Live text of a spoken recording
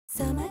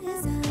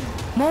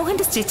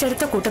മോഹന്റെ stitch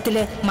എടുത്ത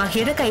കൂട്ടത്തില്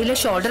മഹിയുടെ കയ്യിലെ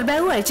ഷോൾഡർ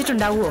ബാഗും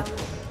അയച്ചിട്ടുണ്ടാവുമോ?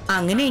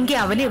 അങ്ങനെയെങ്കിൽ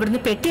അവനെ ഇവിടുന്ന്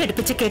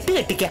പെട്ടിയെടുപ്പിച്ച്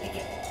കെട്ടിക്കാം.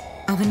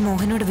 അവൻ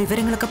മോഹനോട്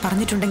വിവരങ്ങളൊക്കെ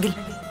പറഞ്ഞിട്ടുണ്ടെങ്കിൽ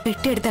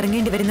പെട്ടിയെടുത്ത്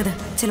ഇറങ്ങേണ്ടി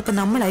വരുന്നത് ചിലപ്പോ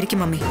നമ്മളായിരിക്കും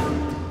മമ്മി.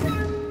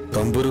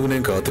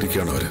 തമ്പുരുവിനെയും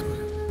കാത്തിരിക്കുകയാണ് അവര്.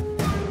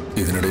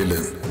 ഇതിനിടയിൽ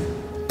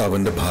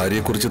അവന്റെ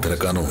ഭാര്യയെക്കുറിച്ച്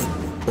തിരക്കാനോ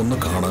ഒന്ന്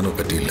കാണാനോ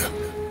പറ്റിയില്ല.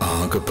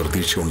 ആകെ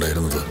പ്രതീക്ഷ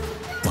ഉണ്ടായിരുന്നത്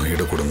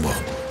മഹിയുടെ കുടുംബം.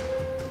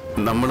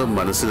 നമ്മുടെ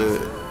മനസ്സിൽ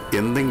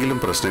എന്തെങ്കിലും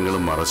പ്രശ്നങ്ങൾ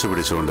മറച്ചു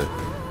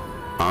പിടിച്ചുകൊണ്ട്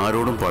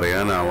ആരോടും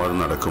പറയാനാവാതെ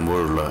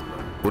നടക്കുമ്പോഴുള്ള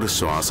ഒരു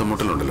ശ്വാസം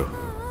മുട്ടലുണ്ടല്ലോ,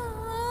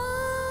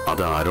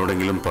 അത്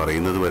ആരോടെങ്കിലും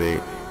പറയുന്നത് വരെ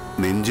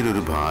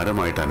നെഞ്ചിലൊരു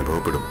ഭാരമായിട്ട്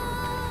അനുഭവപ്പെടും.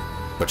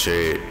 പക്ഷേ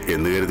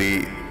എന്ന്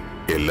കരുതി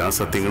എല്ലാ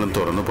സത്യങ്ങളും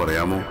തുറന്നു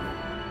പറയാമോ?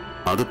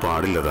 അത്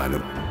പാടില്ല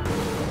താനും.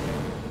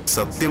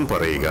 സത്യം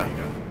പറയുക,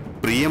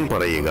 പ്രിയം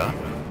പറയുക,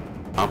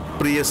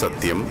 അപ്രിയ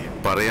സത്യം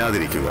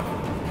പറയാതിരിക്കുക.